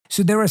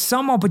So there are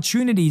some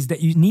opportunities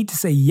that you need to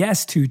say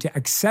yes to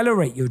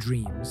accelerate your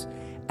dreams.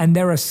 And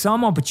there are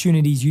some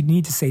opportunities you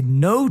need to say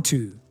no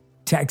to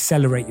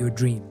accelerate your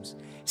dreams.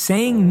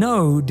 Saying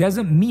no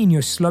doesn't mean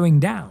you're slowing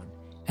down.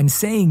 And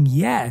saying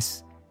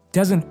yes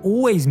doesn't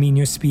always mean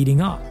you're speeding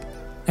up.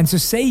 And so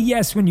say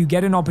yes when you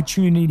get an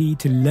opportunity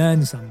to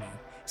learn something.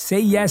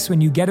 Say yes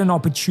when you get an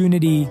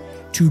opportunity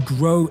to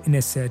grow in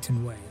a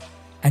certain way.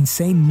 And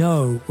say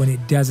no when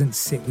it doesn't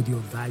sit with your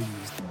values.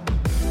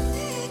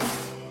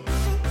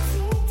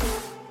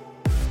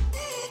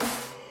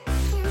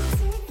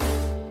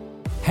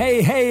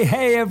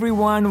 Hey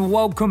everyone,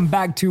 welcome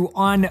back to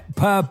On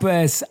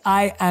Purpose.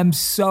 I am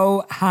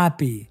so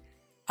happy.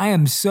 I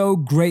am so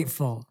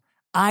grateful.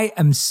 I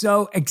am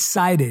so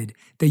excited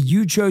that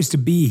you chose to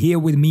be here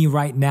with me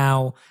right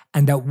now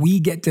and that we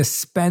get to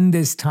spend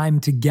this time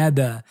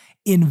together,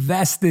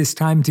 invest this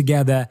time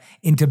together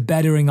into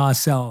bettering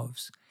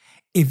ourselves.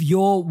 If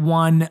you're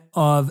one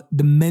of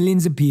the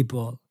millions of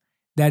people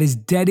that is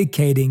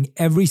dedicating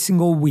every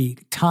single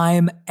week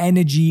time,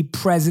 energy,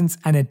 presence,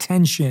 and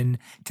attention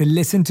to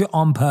listen to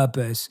On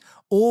Purpose,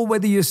 or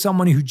whether you're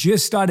someone who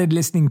just started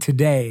listening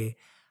today,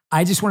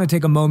 I just want to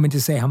take a moment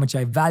to say how much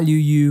I value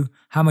you,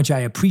 how much I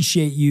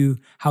appreciate you,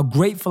 how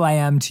grateful I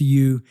am to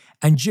you,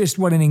 and just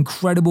what an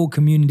incredible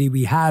community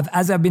we have.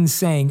 As I've been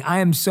saying, I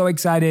am so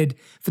excited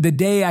for the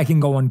day I can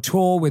go on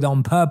tour with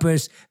On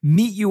Purpose,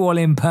 meet you all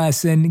in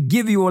person,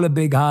 give you all a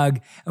big hug,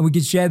 and we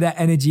can share that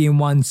energy in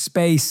one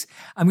space.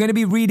 I'm going to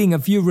be reading a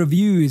few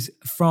reviews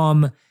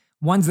from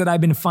ones that I've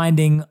been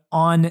finding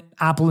on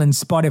Apple and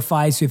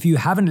Spotify. So if you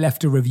haven't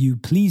left a review,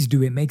 please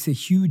do. It makes a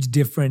huge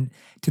difference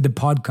to the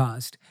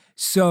podcast.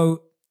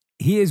 So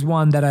here's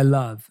one that I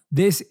love.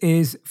 This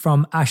is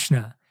from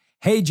Ashna.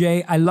 Hey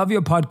Jay, I love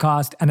your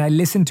podcast and I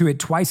listen to it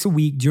twice a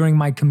week during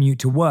my commute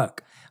to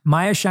work.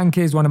 Maya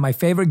Shankar is one of my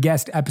favorite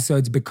guest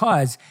episodes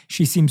because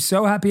she seems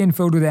so happy and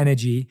filled with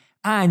energy,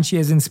 and she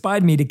has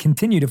inspired me to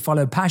continue to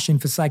follow passion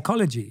for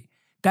psychology.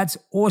 That's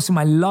awesome.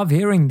 I love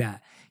hearing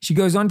that. She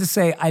goes on to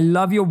say, I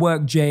love your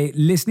work, Jay.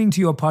 Listening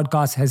to your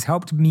podcast has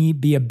helped me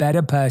be a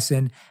better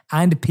person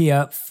and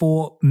peer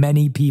for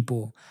many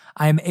people.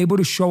 I am able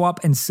to show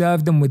up and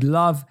serve them with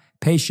love,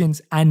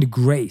 patience, and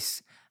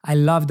grace. I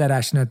love that,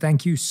 Ashna.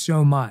 Thank you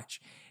so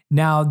much.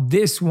 Now,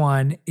 this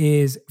one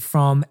is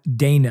from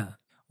Dana.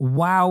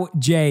 Wow,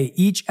 Jay,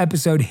 each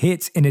episode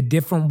hits in a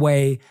different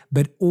way,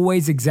 but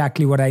always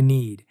exactly what I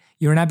need.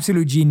 You're an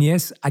absolute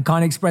genius. I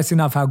can't express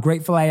enough how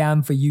grateful I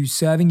am for you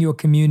serving your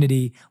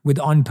community with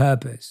On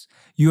Purpose.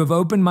 You have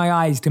opened my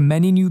eyes to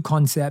many new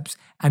concepts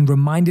and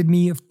reminded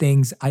me of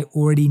things I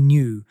already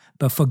knew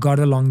but forgot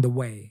along the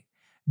way.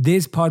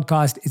 This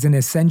podcast is an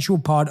essential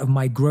part of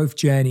my growth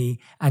journey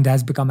and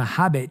has become a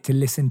habit to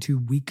listen to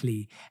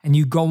weekly. And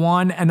you go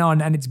on,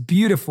 and it's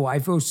beautiful. I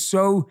feel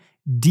so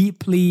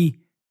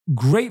deeply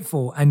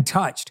grateful and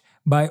touched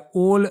by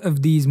all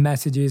of these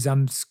messages.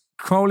 I'm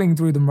scrolling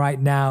through them right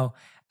now,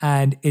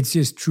 and it's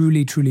just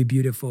truly, truly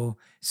beautiful.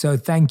 So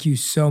thank you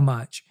so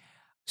much.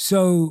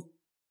 So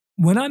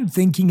when I'm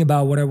thinking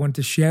about what I want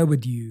to share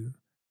with you,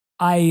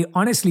 I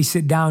honestly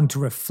sit down to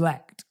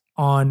reflect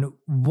on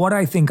what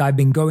I think I've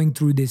been going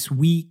through this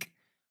week,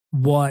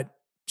 what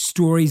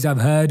stories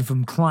I've heard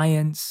from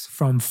clients,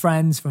 from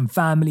friends, from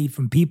family,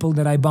 from people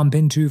that I bump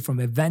into,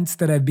 from events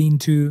that I've been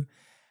to.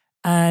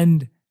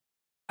 And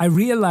I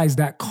realized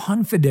that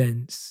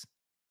confidence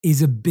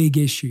is a big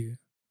issue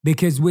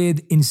because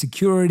with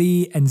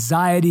insecurity,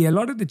 anxiety, a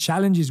lot of the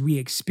challenges we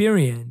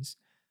experience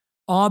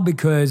are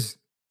because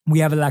we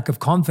have a lack of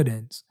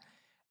confidence.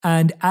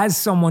 And as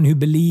someone who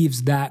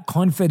believes that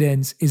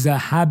confidence is a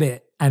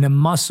habit and a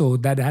muscle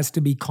that has to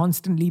be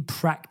constantly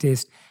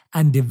practiced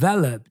and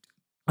developed,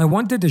 I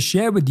wanted to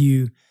share with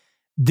you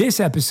this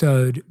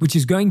episode, which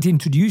is going to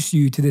introduce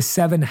you to the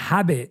 7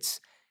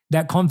 habits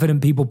that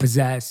confident people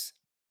possess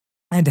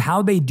and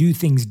how they do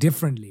things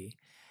differently.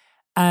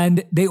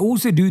 And they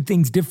also do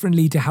things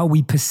differently to how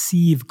we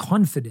perceive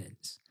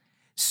confidence.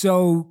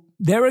 So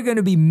there are going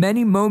to be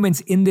many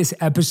moments in this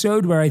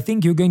episode where I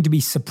think you're going to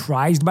be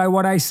surprised by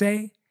what I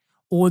say,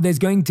 or there's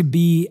going to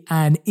be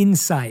an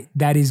insight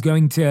that is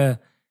going to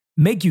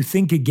make you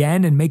think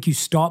again and make you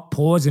stop,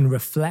 pause, and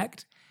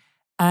reflect.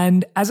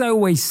 And as I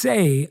always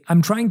say,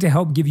 I'm trying to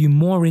help give you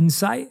more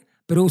insight,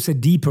 but also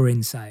deeper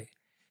insight.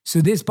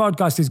 So this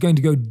podcast is going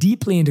to go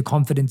deeply into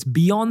confidence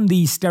beyond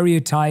the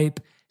stereotype,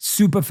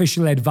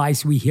 superficial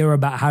advice we hear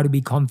about how to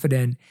be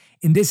confident.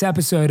 In this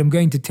episode, I'm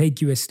going to take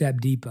you a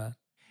step deeper.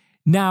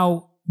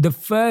 Now, the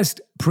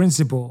first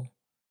principle,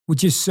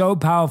 which is so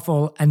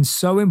powerful and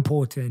so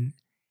important,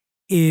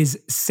 is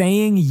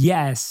saying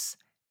yes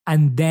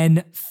and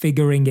then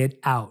figuring it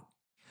out.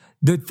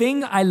 The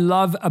thing I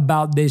love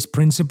about this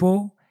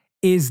principle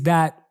is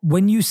that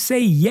when you say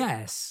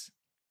yes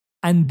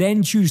and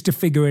then choose to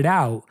figure it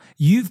out,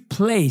 you've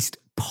placed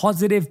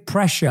positive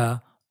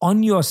pressure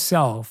on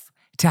yourself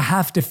to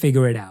have to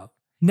figure it out.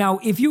 Now,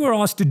 if you were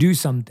asked to do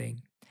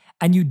something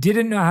and you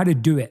didn't know how to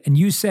do it and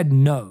you said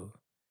no,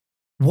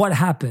 what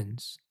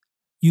happens?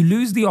 You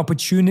lose the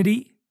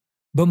opportunity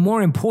But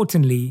more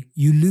importantly,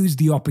 you lose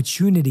the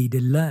opportunity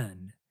to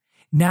learn.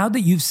 Now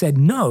that you've said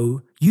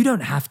no, you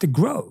don't have to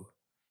grow.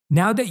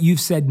 Now that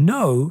you've said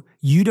no,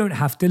 you don't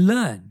have to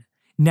learn.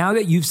 Now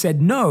that you've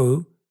said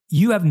no,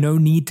 you have no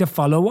need to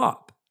follow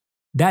up.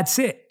 That's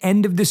it.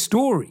 End of the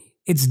story.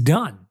 It's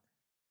done.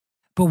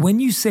 But when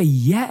you say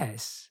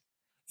yes,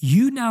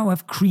 you now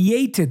have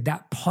created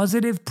that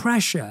positive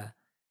pressure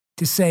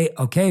to say,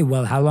 okay,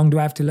 well, how long do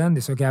I have to learn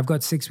this? Okay, I've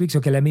got 6 weeks.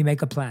 Okay, let me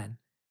make a plan.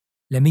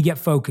 Let me get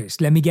focused.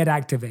 Let me get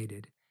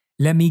activated.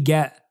 Let me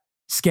get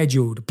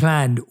scheduled,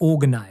 planned,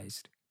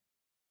 organized.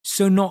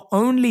 So not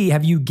only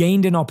have you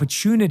gained an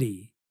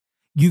opportunity,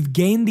 you've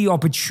gained the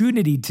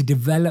opportunity to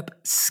develop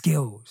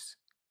skills.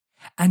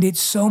 And it's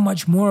so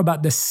much more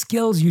about the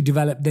skills you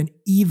develop than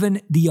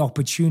even the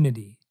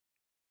opportunity.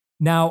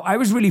 Now, I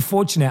was really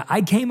fortunate.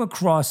 I came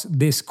across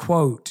this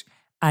quote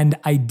and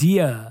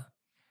idea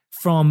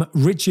from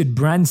Richard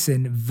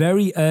Branson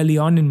very early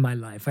on in my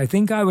life. I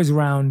think I was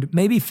around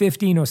maybe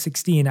 15 or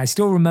 16. I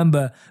still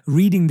remember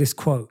reading this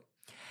quote.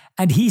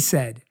 And he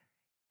said,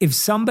 if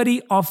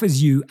somebody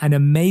offers you an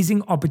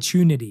amazing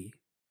opportunity,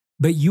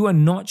 but you are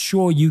not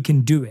sure you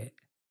can do it,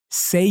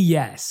 say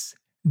yes,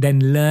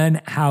 then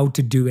learn how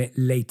to do it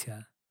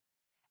later.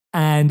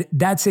 And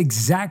that's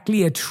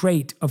exactly a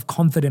trait of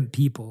confident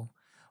people.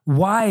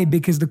 Why?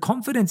 Because the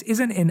confidence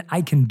isn't in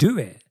I can do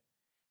it.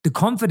 The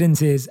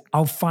confidence is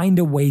I'll find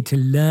a way to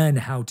learn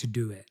how to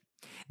do it.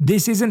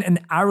 This isn't an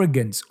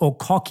arrogance or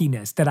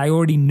cockiness that I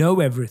already know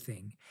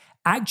everything.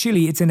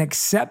 Actually, it's an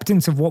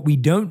acceptance of what we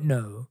don't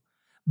know,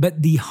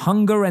 but the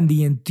hunger and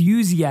the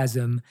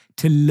enthusiasm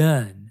to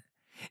learn.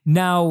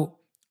 Now,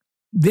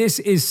 this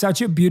is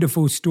such a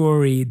beautiful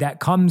story that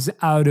comes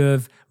out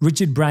of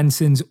Richard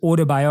Branson's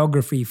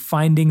autobiography,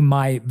 Finding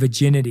My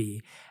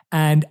Virginity.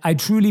 And I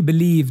truly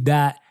believe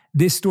that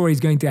this story is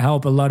going to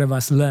help a lot of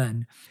us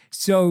learn.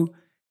 So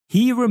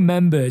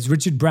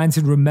Richard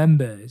Branson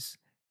remembers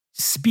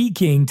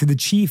speaking to the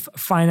chief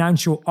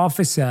financial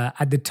officer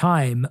at the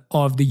time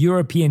of the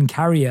European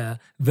carrier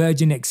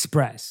Virgin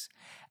Express.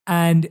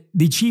 And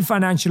the chief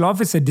financial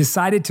officer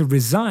decided to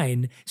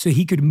resign so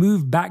he could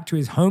move back to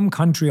his home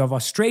country of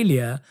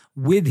Australia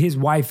with his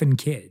wife and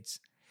kids.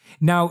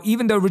 Now,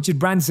 even though Richard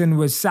Branson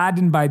was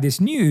saddened by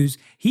this news,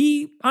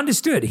 he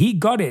understood, he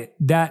got it,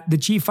 that the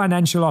chief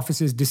financial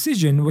officer's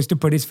decision was to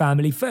put his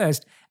family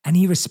first, and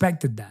he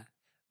respected that.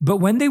 But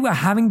when they were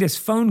having this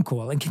phone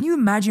call, and can you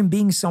imagine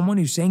being someone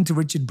who's saying to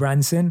Richard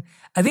Branson,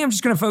 I think I'm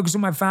just going to focus on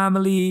my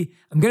family,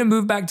 I'm going to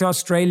move back to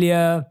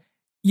Australia,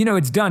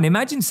 it's done.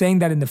 Imagine saying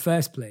that in the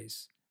first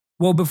place.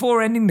 Well,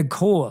 before ending the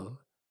call,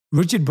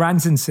 Richard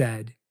Branson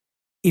said,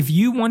 if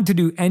you want to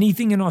do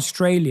anything in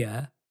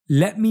Australia,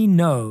 let me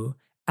know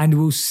and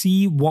we'll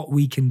see what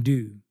we can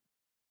do.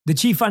 The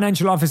chief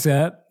financial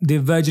officer, the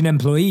Virgin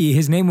employee,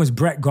 his name was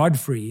Brett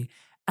Godfrey,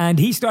 and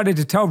he started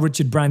to tell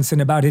Richard Branson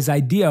about his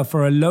idea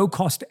for a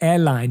low-cost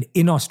airline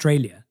in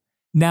Australia.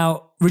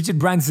 Now, Richard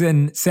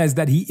Branson says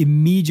that he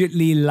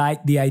immediately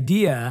liked the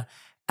idea,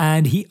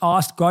 and he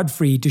asked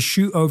Godfrey to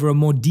shoot over a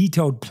more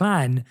detailed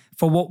plan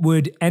for what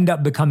would end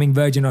up becoming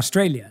Virgin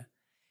Australia.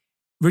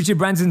 Richard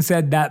Branson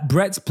said that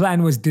Brett's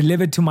plan was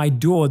delivered to my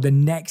door the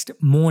next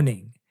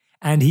morning,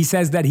 and he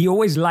says that he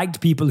always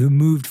liked people who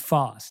moved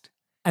fast.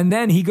 And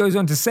then he goes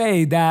on to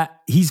say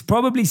that he's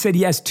probably said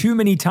yes too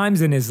many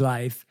times in his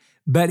life,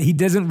 but he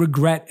doesn't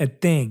regret a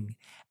thing.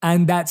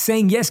 And that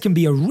saying yes can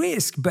be a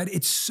risk, but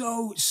it's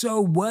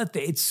so worth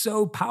it. It's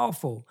so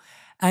powerful.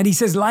 And he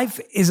says life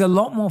is a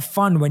lot more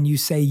fun when you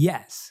say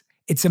yes.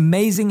 It's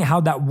amazing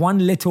how that one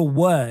little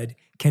word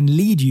can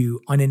lead you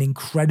on an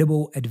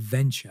incredible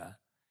adventure.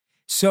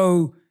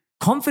 So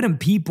confident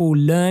people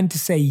learn to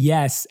say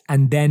yes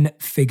and then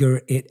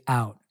figure it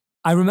out.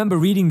 I remember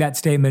reading that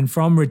statement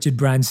from Richard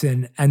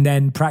Branson and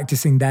then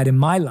practicing that in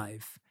my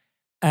life.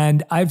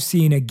 And I've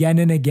seen again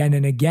and again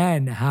and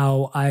again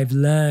how I've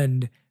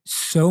learned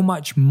so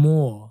much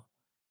more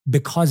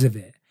because of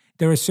it.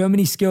 There are so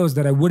many skills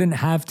that I wouldn't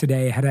have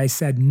today had I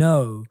said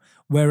no,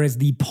 whereas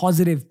the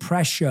positive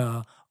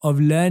pressure of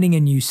learning a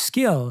new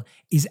skill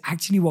is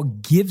actually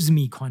what gives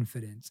me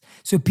confidence.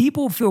 So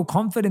people feel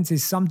confidence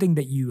is something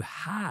that you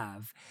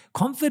have.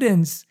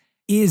 Confidence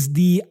is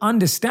the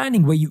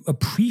understanding where you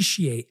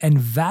appreciate and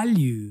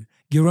value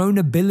your own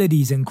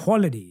abilities and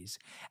qualities.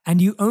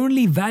 And you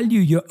only value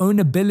your own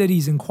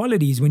abilities and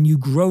qualities when you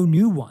grow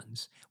new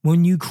ones,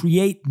 when you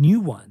create new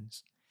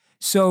ones.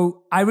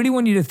 So I really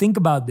want you to think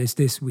about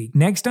this week.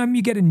 Next time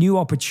you get a new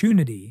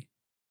opportunity,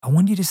 I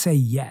want you to say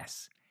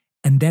yes.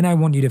 And then I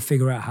want you to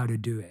figure out how to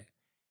do it.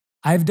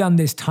 I've done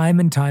this time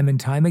and time and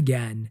time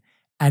again,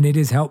 and it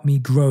has helped me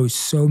grow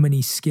so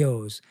many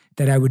skills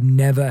that I would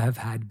never have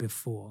had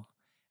before.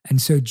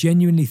 And so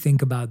genuinely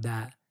think about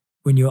that.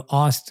 When you're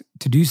asked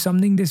to do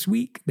something this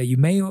week that you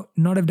may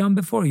not have done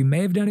before, you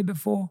may have done it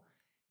before,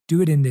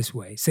 do it in this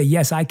way. Say,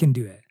 yes, I can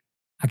do it.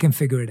 I can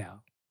figure it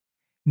out.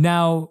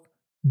 Now,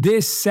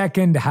 this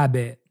second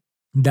habit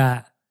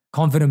that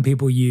confident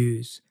people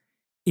use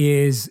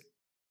is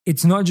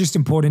it's not just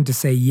important to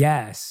say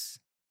yes,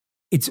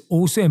 it's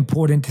also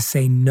important to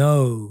say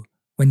no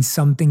when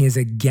something is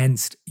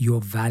against your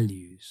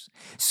values.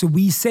 So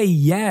we say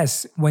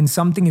yes when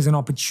something is an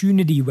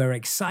opportunity we're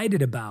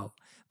excited about,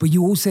 but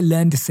you also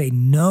learn to say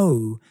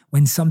no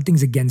when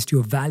something's against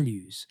your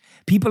values.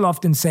 People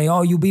often say,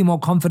 oh, you'll be more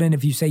confident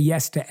if you say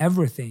yes to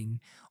everything.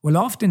 Well,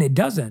 often it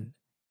doesn't.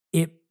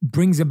 It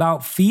brings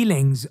about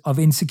feelings of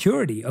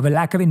insecurity, of a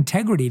lack of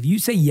integrity. If you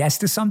say yes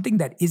to something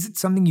that isn't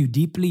something you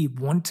deeply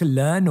want to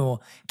learn or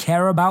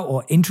care about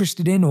or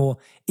interested in or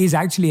is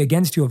actually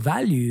against your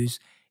values,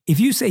 if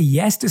you say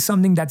yes to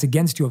something that's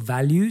against your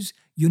values,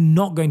 you're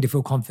not going to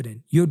feel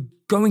confident. You're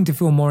going to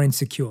feel more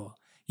insecure.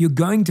 You're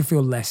going to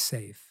feel less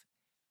safe.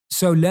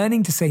 So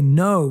learning to say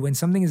no when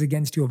something is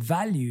against your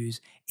values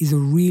is a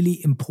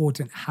really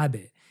important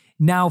habit.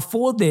 Now,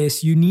 for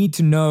this, you need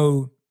to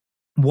know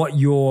what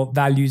your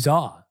values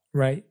are,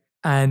 right?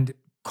 And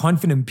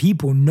confident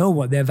people know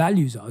what their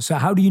values are. So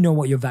how do you know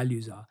what your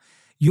values are?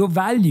 Your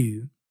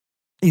value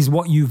is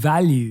what you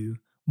value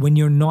when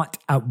you're not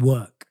at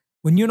work.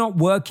 When you're not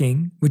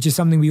working, which is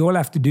something we all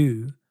have to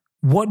do,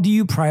 what do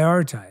you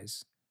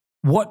prioritize?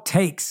 What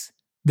takes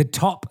the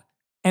top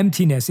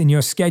emptiness in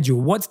your schedule?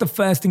 What's the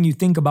first thing you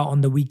think about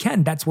on the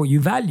weekend? That's what you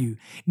value.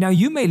 Now,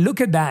 you may look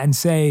at that and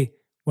say,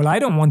 well, I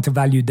don't want to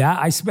value that.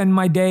 I spend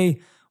my day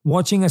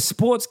watching a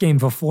sports game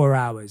for 4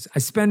 hours. I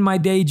spend my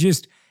day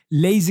just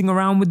lazing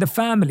around with the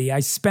family.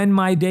 I spend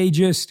my day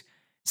just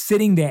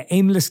sitting there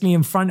aimlessly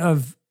in front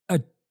of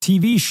a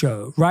TV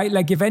show, right?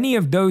 Like if any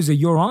of those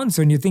are your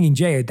answer and you're thinking,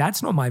 Jay,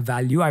 that's not my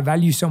value. I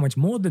value so much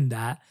more than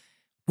that.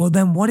 Well,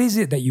 then what is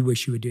it that you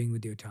wish you were doing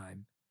with your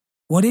time?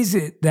 What is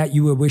it that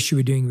you wish you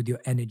were doing with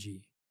your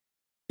energy?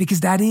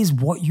 Because that is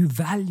what you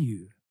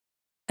value.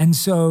 And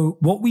so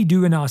what we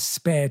do in our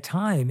spare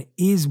time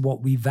is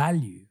what we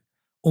value.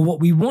 Or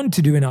what we want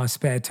to do in our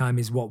spare time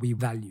is what we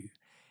value.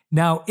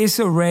 Now,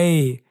 Issa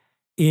Rae,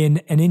 in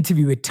an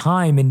interview with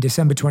Time in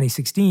December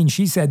 2016,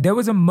 she said, there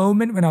was a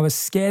moment when I was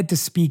scared to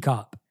speak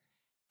up.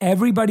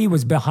 Everybody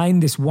was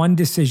behind this one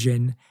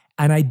decision,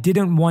 and I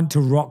didn't want to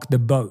rock the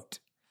boat.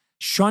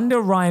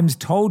 Shonda Rhimes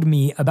told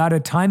me about a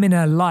time in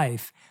her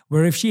life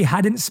where if she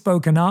hadn't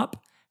spoken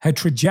up, her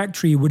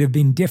trajectory would have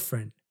been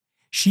different.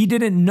 She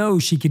didn't know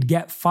she could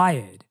get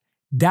fired.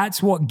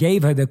 That's what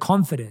gave her the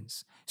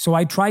confidence. So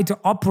I try to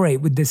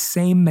operate with the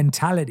same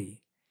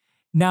mentality.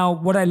 Now,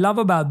 what I love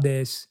about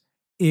this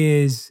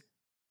is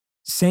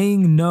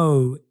saying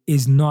no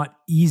is not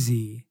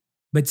easy,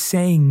 but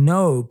saying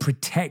no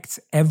protects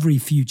every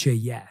future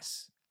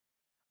yes.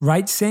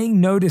 Right?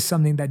 Saying no to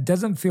something that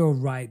doesn't feel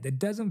right, that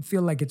doesn't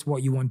feel like it's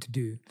what you want to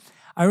do.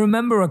 I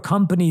remember a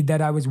company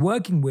that I was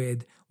working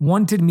with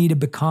wanted me to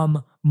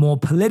become more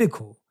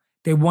political.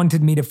 They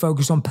wanted me to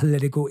focus on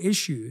political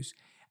issues.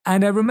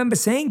 And I remember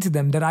saying to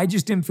them that I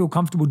just didn't feel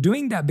comfortable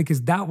doing that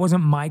because that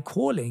wasn't my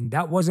calling.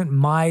 That wasn't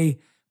my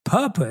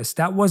purpose.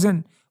 That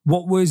wasn't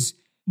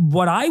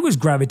what I was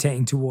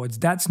gravitating towards.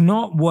 That's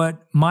not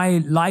what my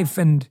life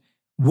and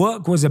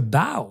work was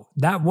about.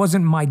 That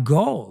wasn't my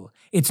goal.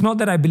 It's not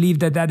that I believe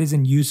that that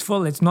isn't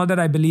useful. It's not that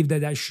I believe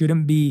that that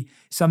shouldn't be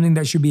something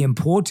that should be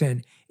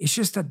important. It's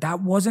just that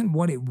that wasn't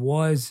what it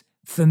was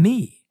for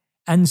me.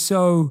 And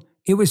so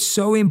it was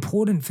so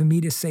important for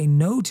me to say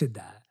no to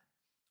that.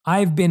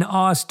 I've been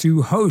asked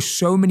to host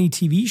so many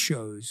TV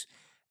shows,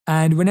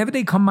 and whenever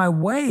they come my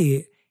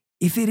way,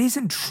 if it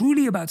isn't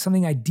truly about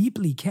something I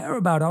deeply care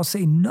about, I'll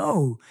say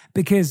no,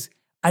 because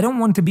I don't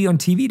want to be on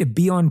TV to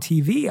be on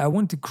TV. I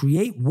want to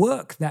create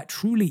work that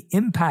truly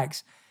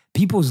impacts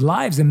people's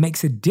lives and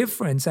makes a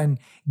difference and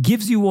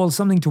gives you all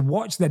something to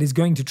watch that is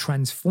going to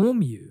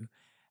transform you.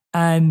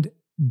 And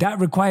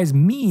that requires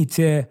me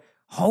to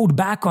hold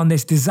back on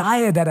this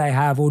desire that I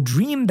have or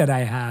dream that I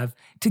have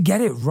to get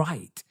it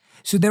right.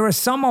 So there are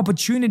some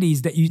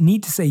opportunities that you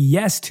need to say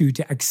yes to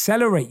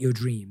accelerate your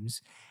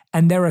dreams.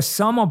 And there are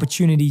some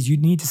opportunities you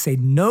need to say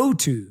no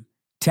to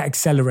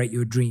accelerate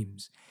your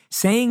dreams.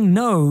 Saying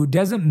no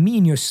doesn't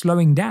mean you're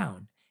slowing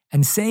down.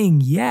 And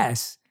saying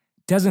yes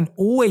doesn't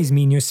always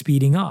mean you're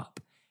speeding up.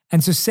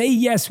 And so say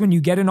yes when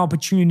you get an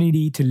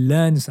opportunity to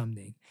learn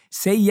something.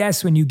 Say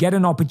yes when you get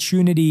an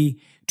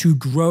opportunity to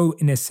grow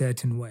in a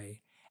certain way.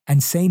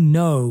 And say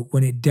no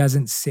when it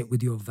doesn't sit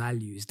with your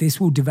values.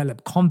 This will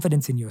develop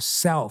confidence in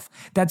yourself.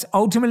 That's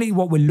ultimately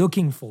what we're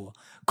looking for.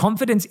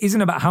 Confidence isn't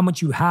about how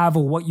much you have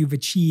or what you've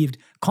achieved.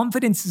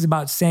 Confidence is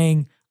about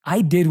saying,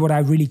 I did what I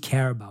really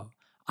care about.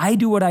 I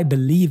do what I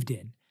believed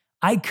in.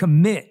 I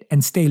commit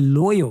and stay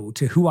loyal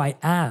to who I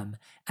am.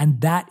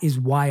 And that is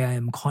why I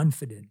am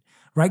confident,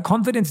 right?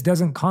 Confidence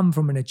doesn't come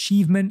from an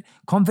achievement.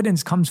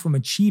 Confidence comes from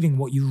achieving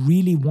what you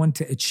really want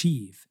to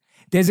achieve.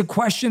 There's a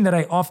question that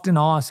I often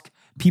ask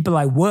people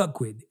I work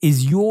with.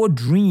 Is your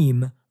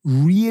dream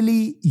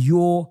really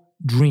your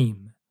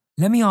dream?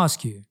 Let me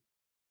ask you,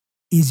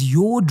 is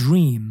your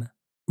dream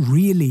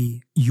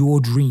really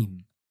your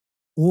dream?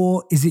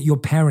 Or is it your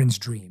parents'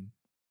 dream?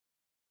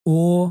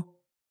 Or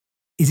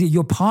is it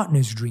your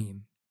partner's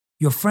dream?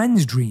 Your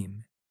friend's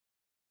dream?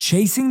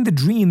 Chasing the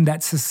dream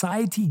that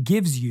society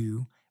gives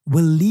you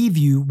will leave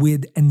you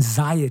with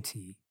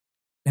anxiety.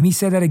 Let me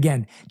say that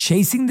again.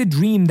 Chasing the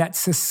dream that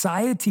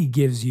society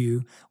gives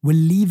you will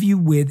leave you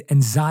with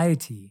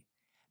anxiety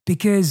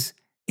because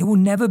it will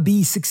never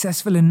be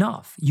successful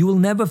enough. You will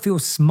never feel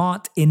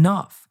smart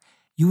enough.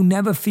 You will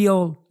never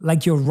feel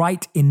like you're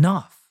right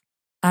enough.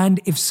 And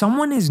if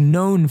someone is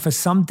known for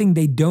something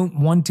they don't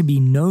want to be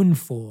known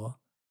for,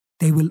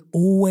 they will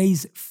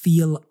always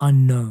feel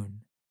unknown.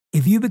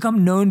 If you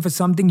become known for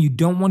something you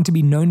don't want to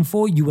be known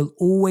for, you will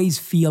always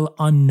feel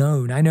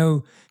unknown. I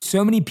know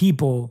so many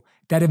people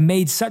that have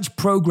made such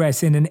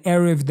progress in an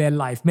area of their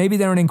life. Maybe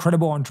they're an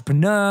incredible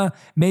entrepreneur,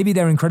 maybe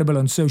they're incredible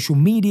on social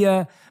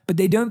media, but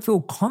they don't feel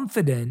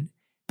confident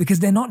because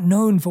they're not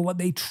known for what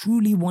they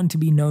truly want to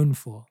be known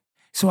for.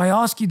 So I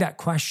ask you that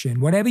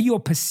question, whatever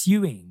you're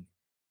pursuing,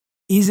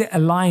 is it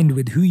aligned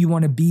with who you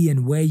want to be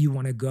and where you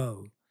want to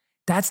go?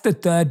 That's the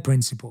third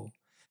principle.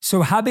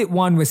 So habit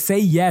 1 was say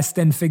yes,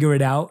 then figure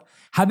it out.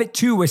 Habit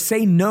 2 was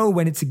say no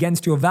when it's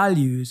against your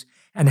values.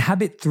 And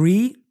habit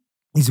 3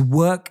 is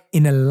work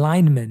in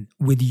alignment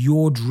with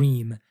your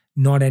dream,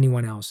 not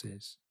anyone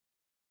else's.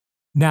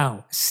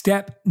 Now,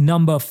 step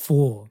number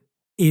 4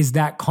 is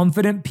that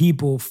confident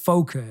people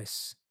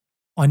focus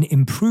on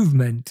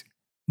improvement,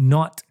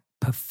 not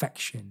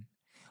perfection.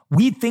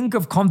 We think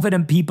of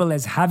confident people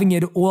as having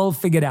it all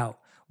figured out.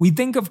 We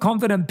think of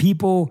confident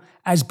people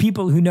as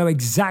people who know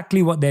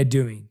exactly what they're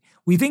doing.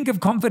 We think of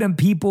confident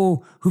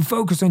people who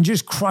focus on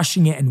just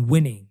crushing it and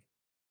winning.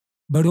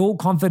 But all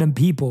confident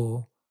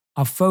people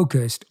are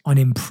focused on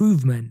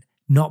improvement,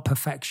 not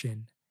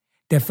perfection.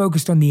 They're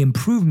focused on the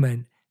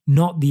improvement,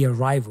 not the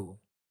arrival.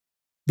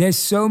 There's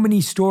so many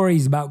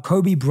stories about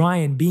Kobe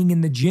Bryant being in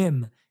the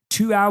gym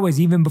 2 hours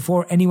even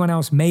before anyone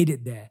else made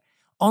it there,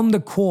 on the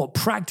court,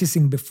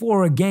 practicing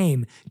before a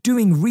game,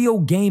 doing real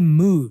game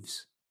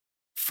moves,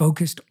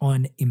 focused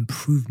on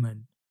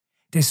improvement.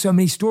 There's so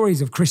many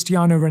stories of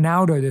Cristiano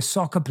Ronaldo, the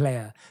soccer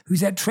player,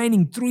 who's at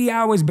training 3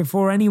 hours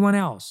before anyone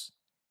else.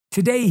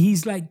 Today,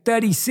 he's like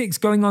 36,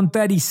 going on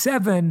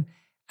 37,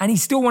 and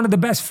he's still one of the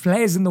best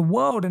players in the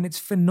world. And it's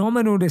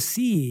phenomenal to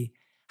see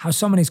how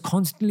someone is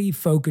constantly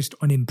focused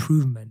on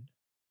improvement.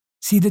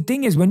 See, the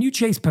thing is, when you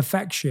chase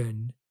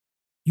perfection,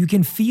 you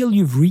can feel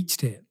you've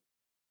reached it,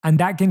 and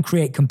that can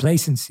create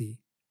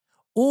complacency.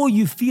 Or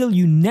you feel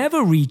you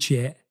never reach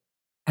it,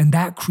 and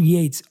that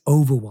creates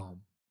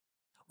overwhelm.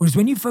 Whereas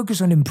when you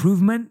focus on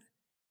improvement,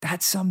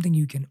 that's something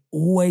you can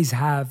always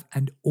have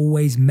and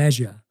always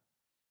measure.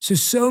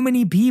 So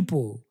many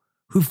people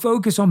who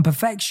focus on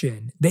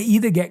perfection, they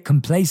either get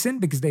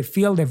complacent because they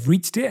feel they've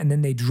reached it and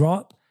then they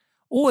drop,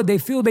 or they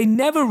feel they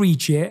never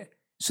reach it,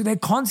 so they're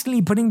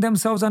constantly putting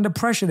themselves under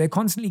pressure. They're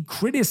constantly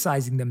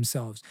criticizing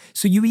themselves.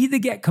 So you either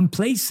get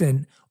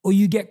complacent or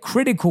you get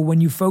critical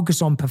when you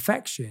focus on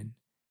perfection.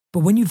 But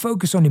when you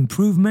focus on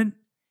improvement,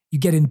 you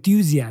get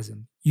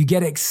enthusiasm, you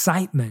get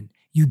excitement,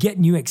 you get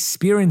new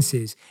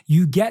experiences,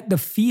 you get the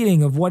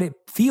feeling of what it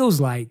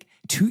feels like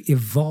to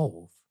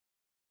evolve.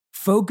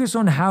 Focus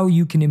on how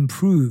you can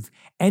improve.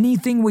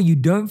 Anything where you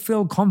don't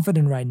feel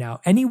confident right now,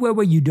 anywhere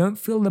where you don't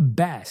feel the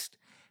best,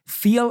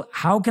 feel,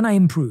 how can I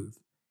improve?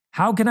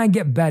 How can I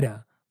get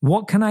better?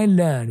 What can I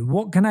learn?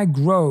 What can I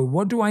grow?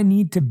 What do I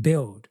need to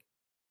build?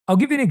 I'll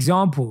give you an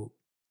example.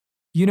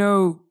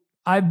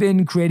 I've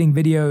been creating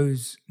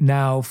videos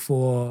now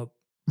for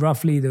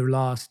roughly the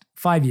last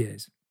 5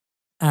 years,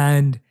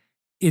 and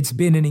it's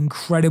been an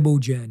incredible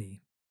journey.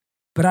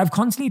 But I've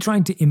constantly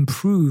trying to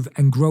improve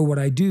and grow what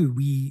I do.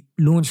 We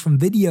launched from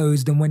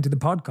videos, then went to the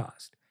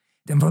podcast.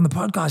 Then from the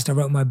podcast, I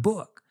wrote my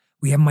book.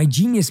 We have my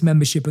Genius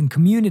membership and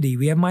community.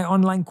 We have my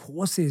online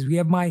courses. We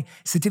have my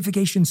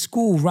certification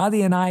school.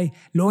 Radhi and I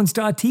launched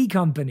our tea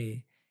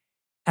company.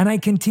 And I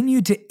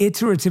continue to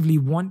iteratively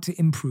want to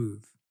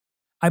improve.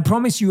 I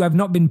promise you I've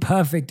not been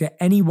perfect at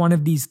any one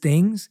of these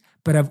things,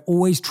 but I've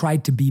always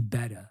tried to be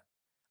better.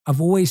 I've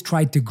always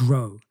tried to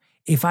grow.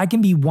 If I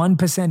can be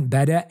 1%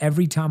 better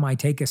every time I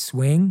take a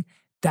swing,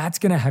 that's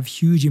going to have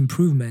huge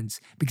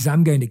improvements because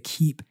I'm going to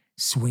keep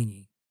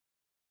swinging.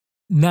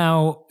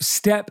 Now,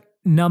 step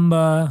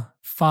number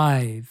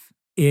 5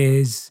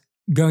 is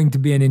going to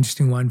be an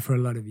interesting one for a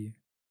lot of you.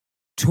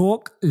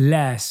 Talk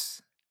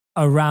less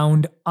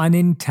around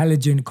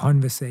unintelligent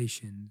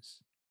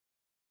conversations.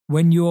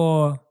 When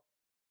you're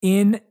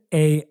in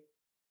a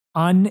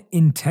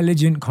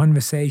unintelligent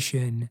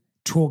conversation,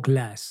 talk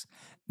less.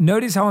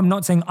 Notice how I'm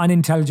not saying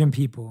unintelligent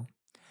people.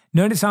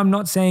 Notice how I'm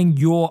not saying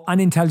your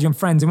unintelligent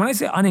friends. And when I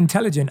say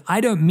unintelligent,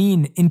 I don't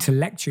mean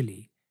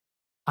intellectually.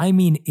 I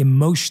mean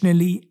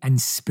emotionally and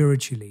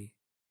spiritually.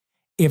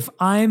 If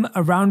I'm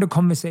around a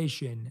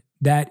conversation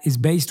that is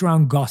based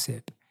around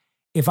gossip,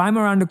 if I'm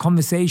around a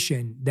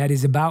conversation that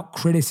is about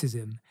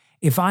criticism,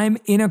 if I'm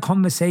in a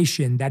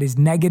conversation that is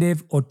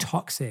negative or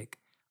toxic,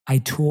 I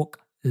talk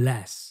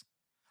less.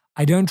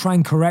 I don't try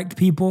and correct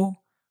people.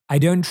 I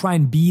don't try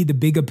and be the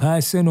bigger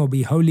person or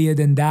be holier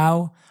than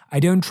thou. I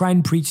don't try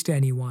and preach to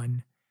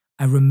anyone.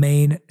 I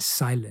remain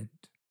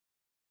silent.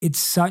 It's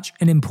such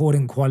an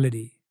important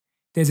quality.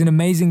 There's an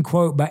amazing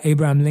quote by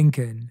Abraham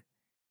Lincoln,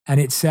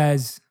 and it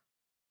says,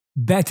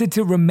 "Better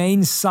to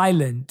remain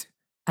silent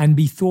and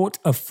be thought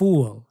a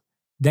fool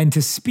than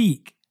to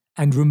speak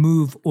and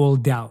remove all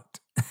doubt.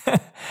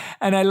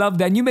 And I love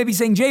that. And you may be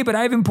saying, Jay, but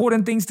I have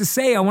important things to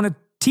say. I want to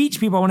teach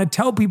people. I want to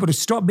tell people to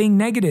stop being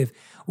negative.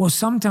 Well,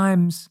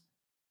 sometimes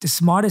the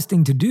smartest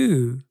thing to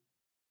do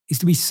is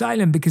to be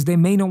silent because they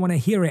may not want to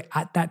hear it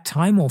at that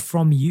time or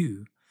from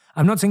you.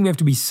 I'm not saying we have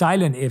to be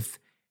silent if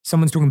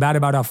someone's talking bad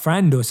about our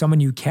friend or someone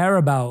you care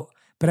about,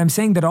 but I'm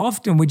saying that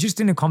often we're just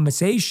in a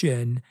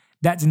conversation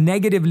that's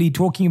negatively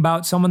talking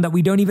about someone that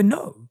we don't even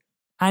know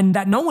and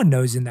that no one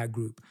knows in that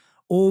group.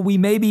 Or we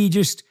may be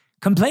just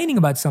complaining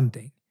about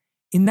something.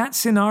 In that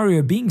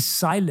scenario, being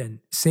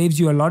silent saves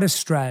you a lot of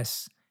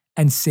stress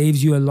and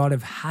saves you a lot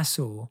of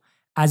hassle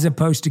as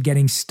opposed to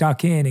getting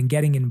stuck in and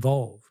getting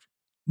involved.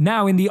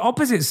 Now, in the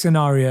opposite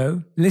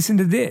scenario, listen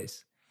to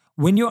this.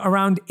 When you're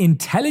around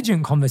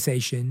intelligent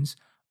conversations,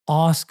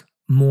 ask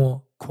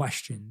more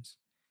questions.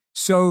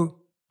 So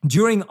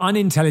during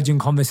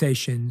unintelligent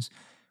conversations,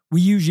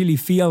 we usually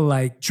feel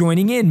like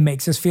joining in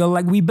makes us feel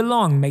like we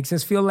belong, makes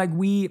us feel like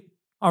we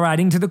are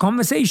adding to the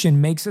conversation,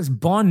 makes us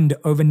bond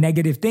over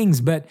negative things.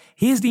 But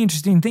here's the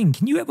interesting thing.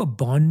 Can you ever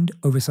bond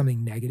over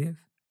something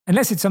negative?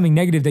 Unless it's something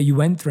negative that you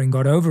went through and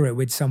got over it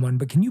with someone,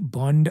 but can you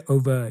bond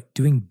over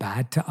doing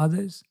bad to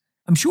others?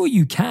 I'm sure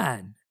you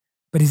can,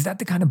 but is that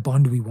the kind of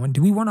bond we want?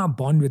 Do we want our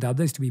bond with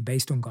others to be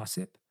based on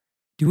gossip?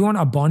 Do we want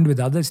our bond with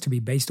others to be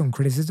based on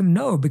criticism?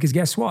 No, because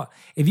guess what?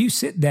 If you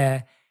sit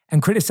there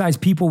and criticize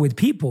people with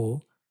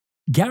people,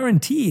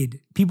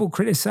 guaranteed people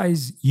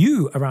criticize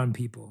you around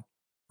people,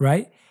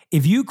 right?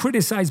 If you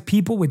criticize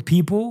people with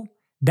people,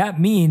 that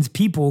means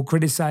people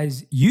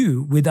criticize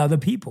you with other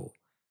people.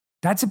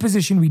 That's a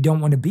position we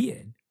don't want to be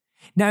in.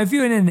 Now, if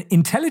you're in an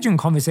intelligent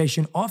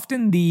conversation,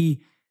 often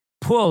the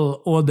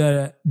pull or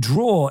the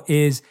draw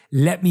is,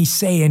 let me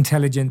say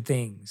intelligent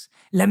things.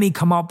 Let me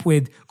come up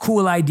with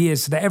cool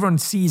ideas so that everyone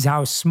sees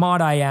how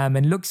smart I am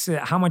and looks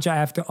at how much I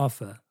have to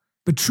offer.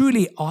 But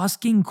truly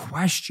asking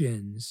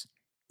questions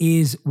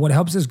is what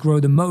helps us grow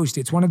the most.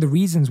 It's one of the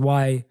reasons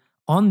why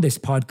on this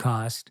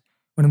podcast,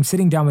 when I'm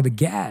sitting down with a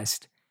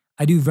guest,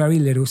 I do very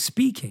little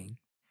speaking.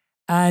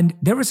 And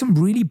there are some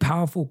really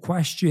powerful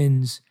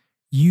questions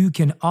you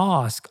can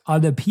ask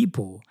other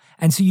people.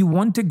 And so you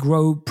want to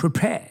grow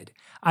prepared.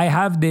 I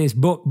have this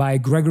book by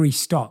Gregory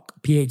Stock,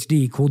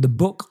 PhD, called The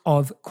Book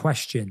of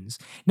Questions.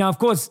 Now, of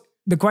course,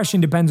 the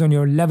question depends on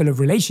your level of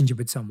relationship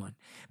with someone.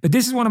 But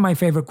this is one of my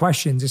favorite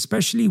questions,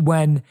 especially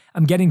when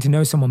I'm getting to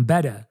know someone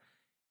better.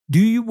 Do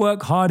you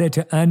work harder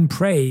to earn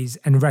praise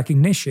and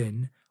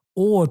recognition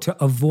or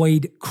to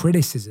avoid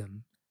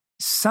criticism?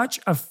 Such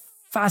a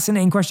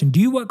fascinating question. Do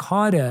you work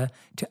harder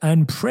to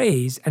earn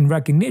praise and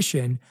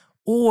recognition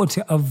or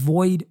to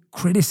avoid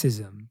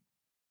criticism?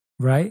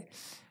 Right?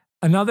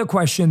 Another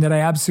question that I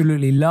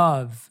absolutely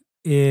love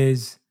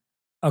is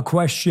a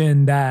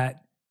question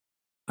that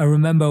I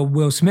remember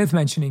Will Smith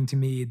mentioning to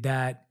me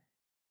that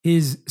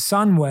his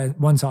son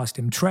once asked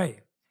him,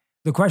 Trey,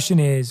 the question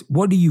is,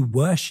 what do you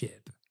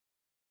worship?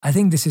 I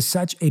think this is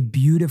such a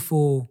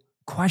beautiful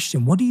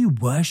question. What do you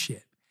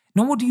worship?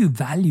 Not what do you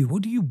value?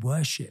 What do you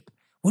worship?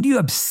 What do you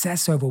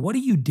obsess over? What are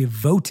you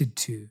devoted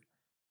to?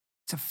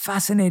 It's a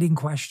fascinating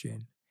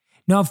question.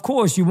 Now, of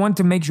course, you want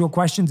to make sure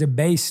questions are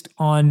based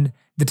on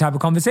the type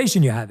of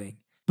conversation you're having,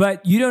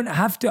 but you don't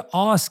have to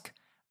ask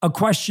a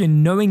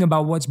question knowing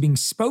about what's being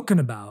spoken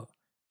about.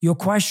 Your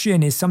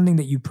question is something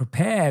that you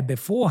prepare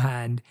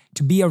beforehand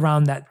to be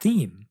around that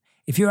theme.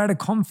 If you're at a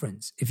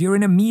conference, if you're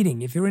in a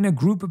meeting, if you're in a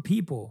group of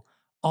people,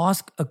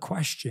 ask a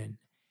question.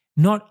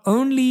 Not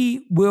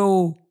only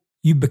will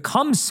you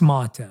become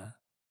smarter,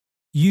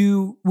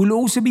 you will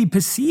also be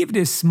perceived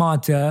as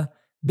smarter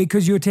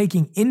because you're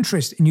taking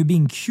interest and you're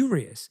being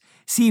curious.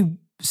 See,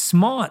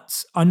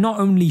 smarts are not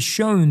only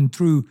shown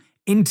through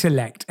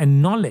intellect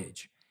and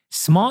knowledge.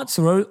 Smarts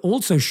are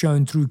also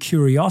shown through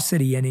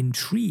curiosity and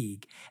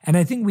intrigue. And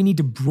I think we need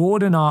to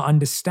broaden our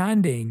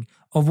understanding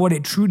of what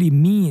it truly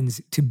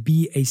means to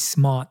be a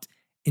smart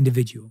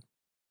individual.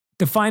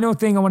 The final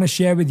thing I want to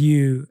share with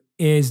you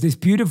is this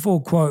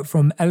beautiful quote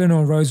from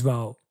Eleanor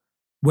Roosevelt,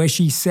 where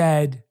she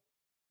said,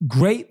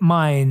 "Great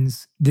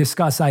minds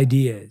discuss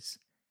ideas.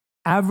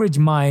 Average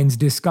minds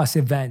discuss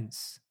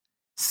events.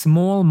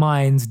 Small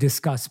minds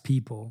discuss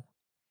people."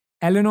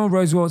 Eleanor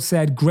Roosevelt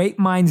said, "Great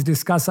minds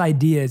discuss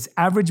ideas.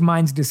 Average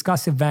minds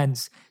discuss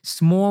events.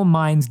 Small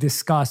minds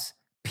discuss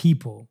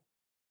people."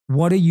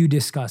 What are you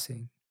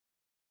discussing?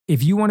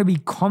 If you want to be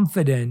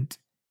confident,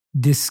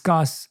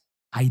 discuss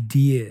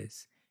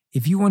ideas.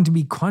 If you want to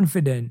be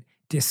confident,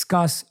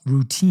 discuss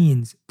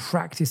routines,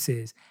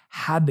 practices,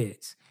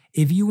 habits.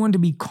 If you want to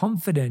be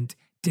confident,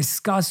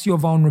 discuss your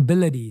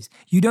vulnerabilities.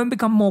 You don't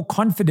become more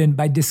confident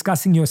by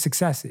discussing your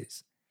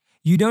successes.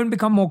 You don't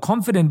become more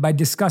confident by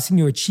discussing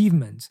your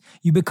achievements.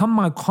 You become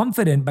more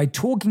confident by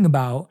talking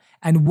about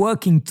and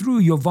working through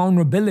your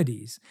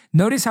vulnerabilities.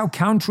 Notice how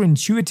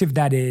counterintuitive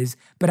that is,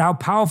 but how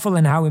powerful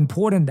and how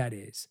important that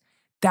is.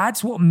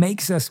 That's what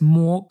makes us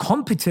more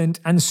competent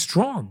and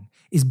strong,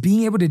 is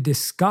being able to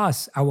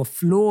discuss our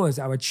flaws,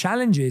 our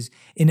challenges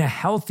in a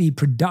healthy,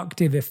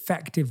 productive,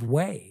 effective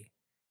way.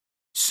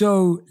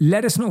 So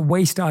let us not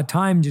waste our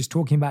time just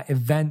talking about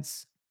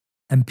events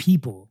and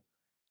people.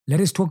 Let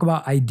us talk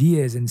about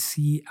ideas and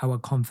see our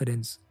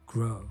confidence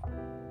grow.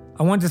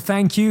 I want to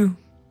thank you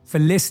for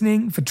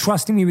listening, for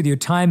trusting me with your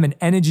time and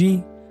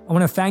energy. I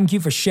want to thank you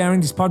for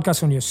sharing this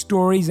podcast on your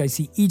stories. I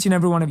see each and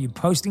every one of you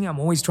posting. I'm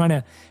always trying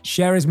to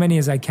share as many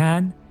as I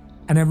can.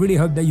 And I really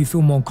hope that you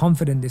feel more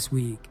confident this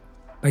week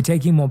by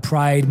taking more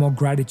pride, more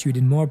gratitude,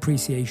 and more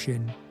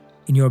appreciation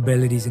in your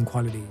abilities and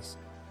qualities.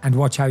 And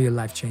watch how your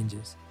life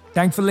changes.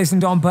 Thanks for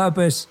listening to On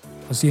Purpose.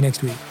 I'll see you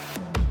next week.